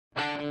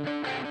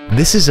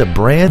This is a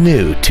brand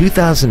new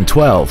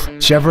 2012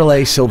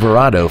 Chevrolet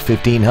Silverado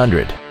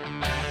 1500.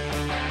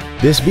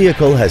 This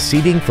vehicle has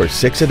seating for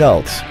 6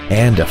 adults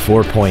and a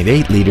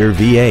 4.8-liter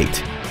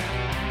V8.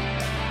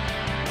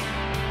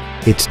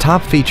 Its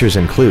top features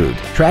include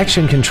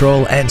traction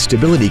control and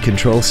stability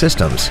control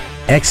systems,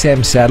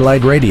 XM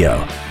satellite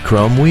radio,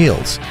 chrome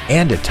wheels,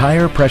 and a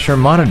tire pressure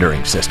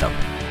monitoring system.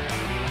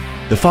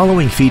 The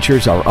following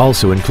features are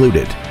also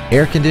included: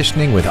 air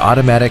conditioning with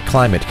automatic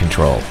climate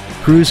control,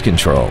 cruise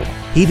control,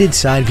 heated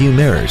side view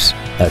mirrors,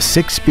 a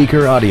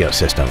 6-speaker audio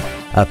system,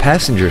 a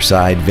passenger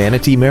side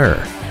vanity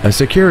mirror, a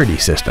security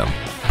system,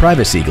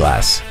 privacy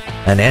glass,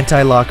 an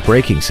anti-lock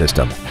braking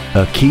system,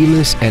 a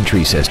keyless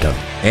entry system,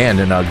 and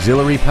an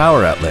auxiliary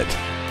power outlet.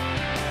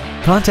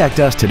 Contact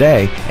us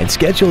today and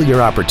schedule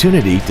your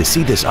opportunity to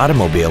see this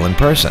automobile in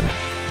person.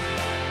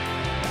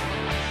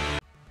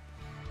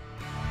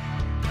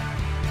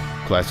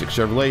 Classic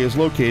Chevrolet is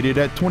located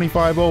at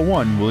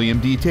 2501 William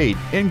D Tate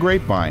in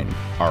Grapevine.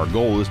 Our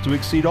goal is to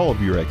exceed all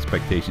of your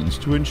expectations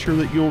to ensure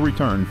that you'll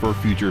return for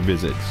future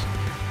visits.